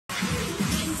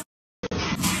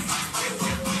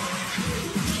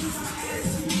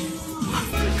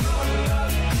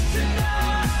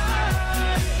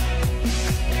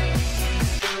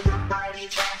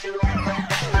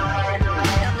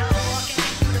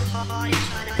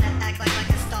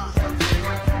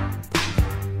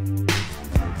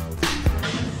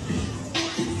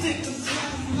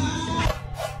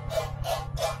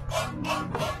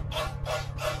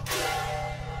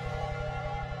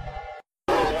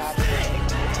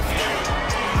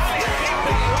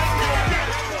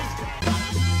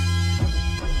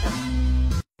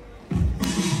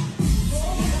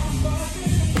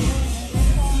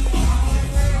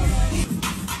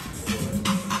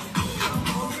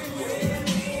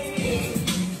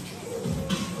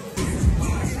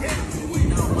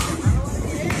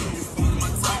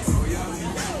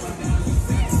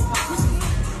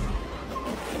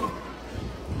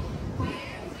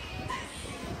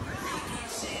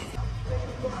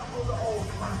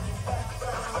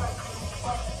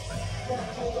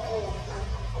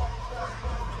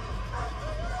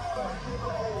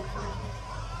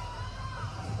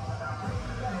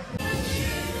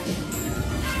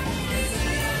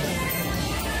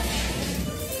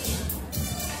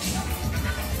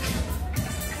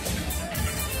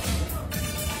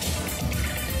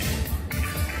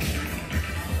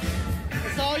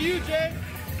you, Jay.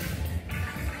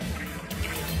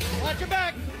 Watch your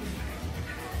back.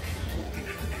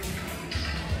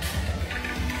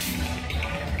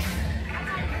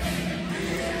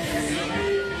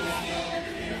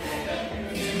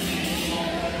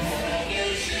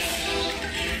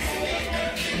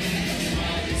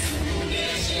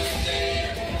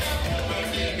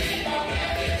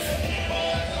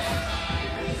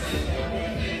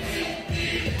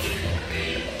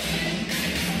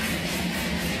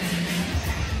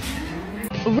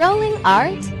 Rolling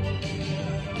art.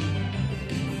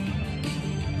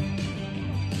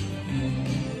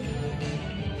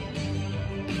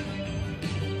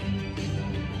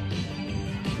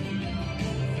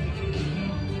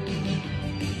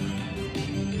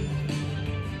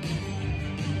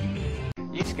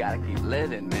 You just gotta keep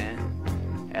living,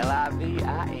 man.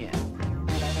 L-I-V-I-N.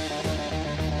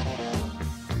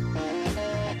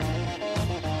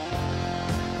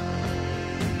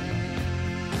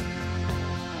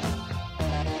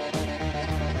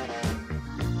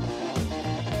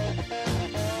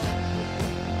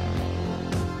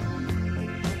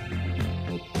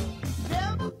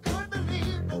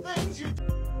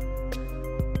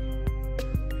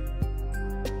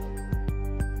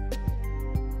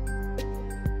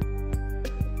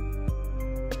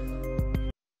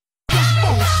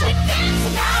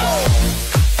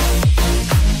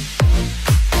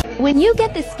 When you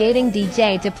get the skating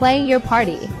DJ to play your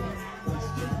party.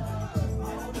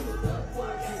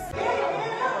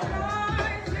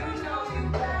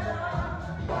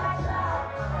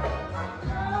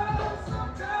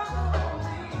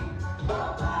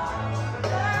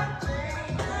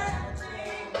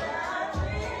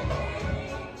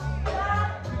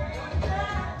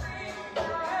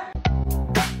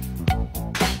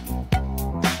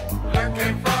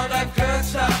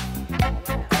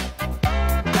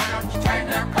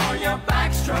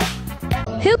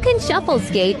 Who can shuffle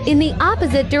skate in the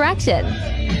opposite direction?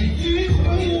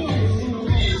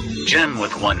 Jen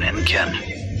with one and Ken.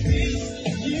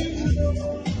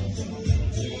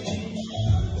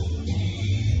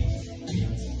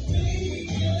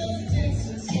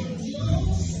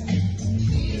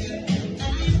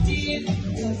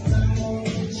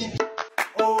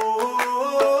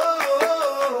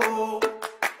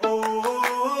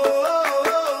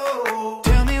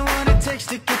 Tell me what it takes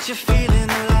to get you feeling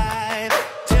alive.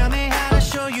 Tell me how to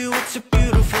show you it's a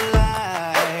beautiful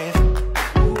life.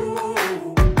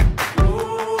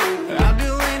 I'll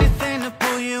do anything to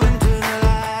pull you into the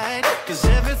light, 'cause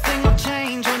everything will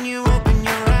change when you open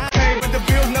your eyes. Hey, but the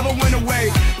bills never went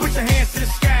away. Put your hands to the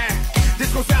sky.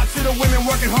 This goes out to the women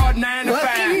working hard 9 to 5.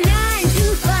 Working 9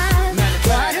 to 5.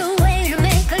 What a way to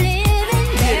make a living.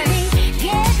 Barely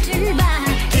getting by.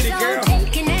 It's all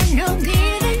taking and no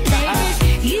giving. They just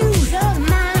use your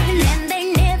mind and they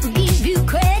never give you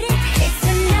credit. It's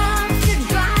enough to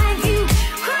drive you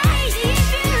crazy if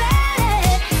you let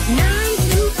it. 9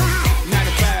 to 5.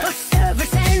 For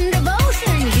service and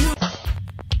devotion. You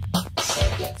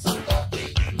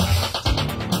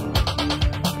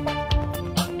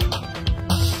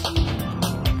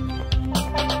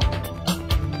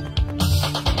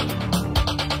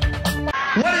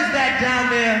What is that down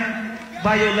there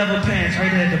by your level pants,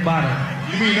 right there at the bottom?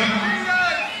 You mean that?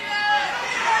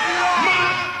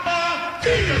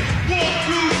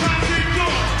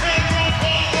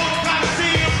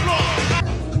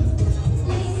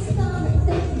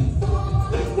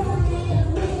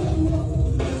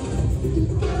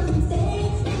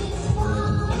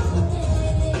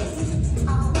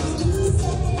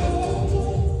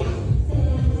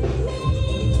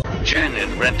 Jen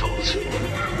in rentals.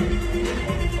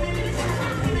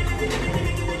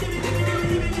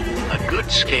 A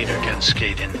good skater can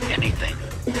skate in anything.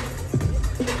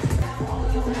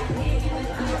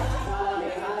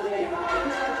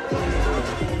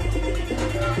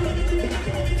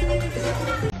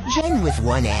 Jen with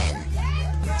one N.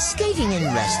 Skating in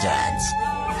restaurants.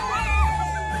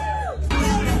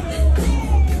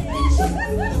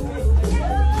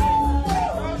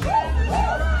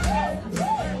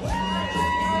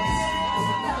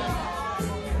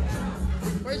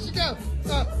 Where'd she go?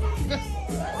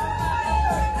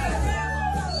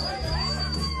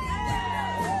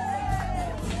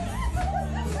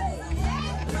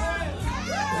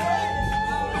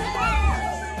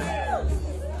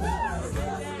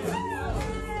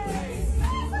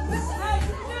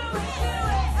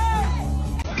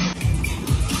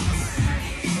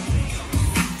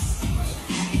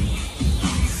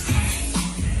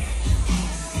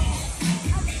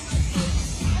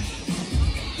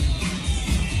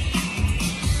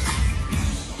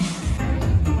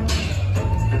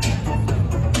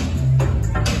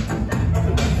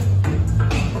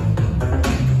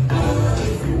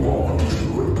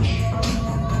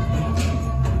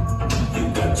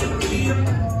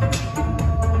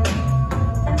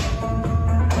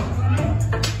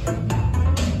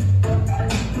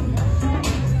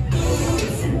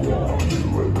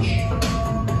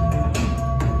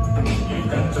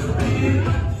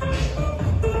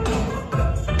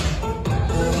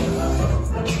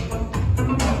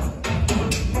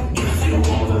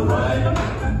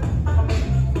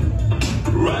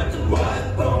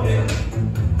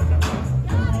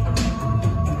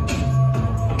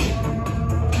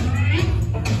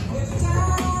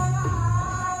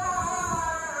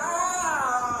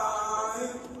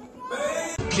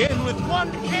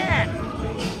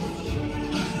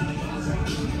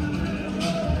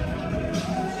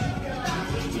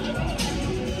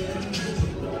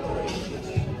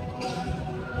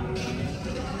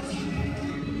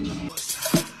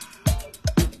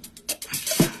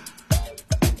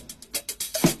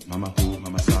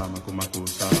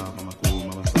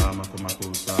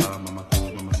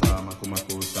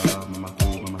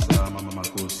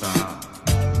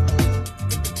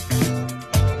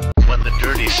 When the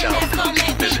dirty South comes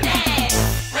to visit,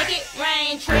 Make it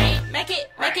rain, tree. Make it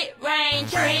rain,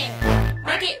 tree.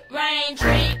 Make it rain,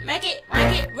 tree. Make it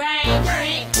rain,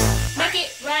 tree. Make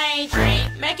it rain, tree.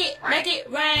 Make it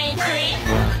rain, tree.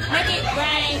 Make it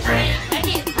rain, tree. Make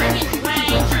it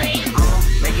rain, tree.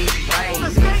 Make it rain,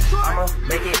 I'ma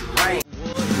make it rain.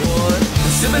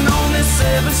 Sipping on this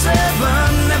 7-7,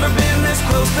 never been this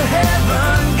close to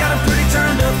heaven. Got it pretty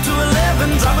turned up to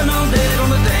 11, dropping all dead on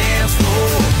the dance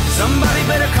floor. Somebody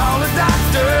better call a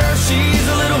doctor, she's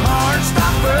a little hard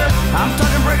stopper. I'm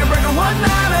talking breaker,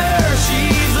 one-nighter,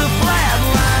 she's a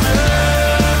flatliner.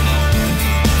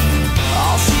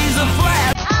 Oh, she's a flat.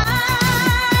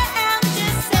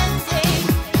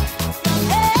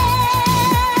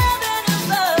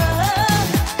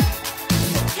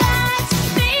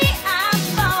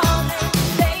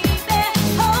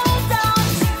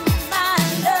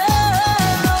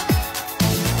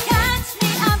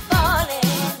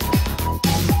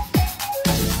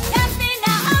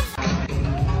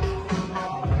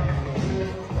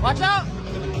 Watch out!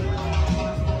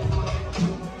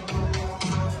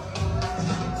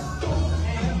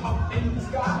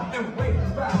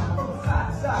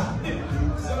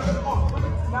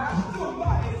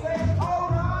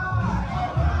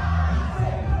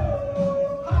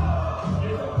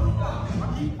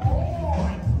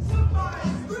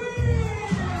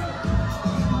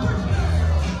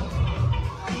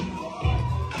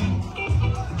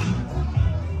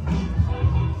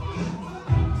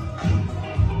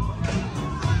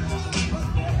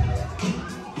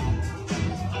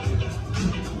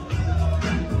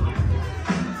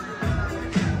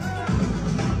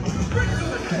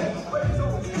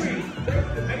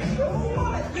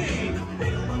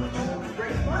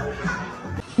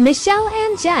 Michelle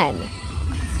and Jen.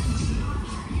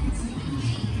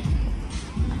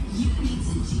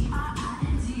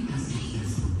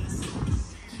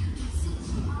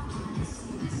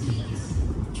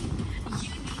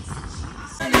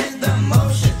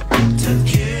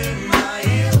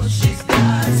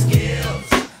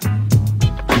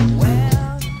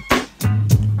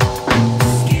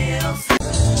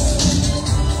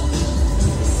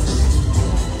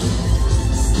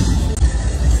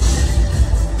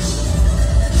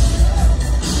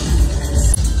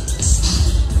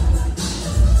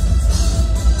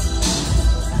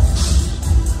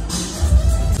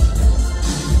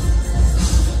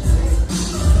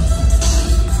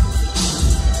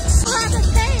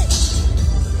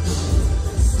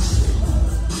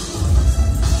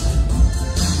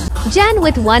 Jen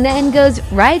with one end goes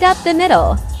right up the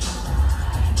middle.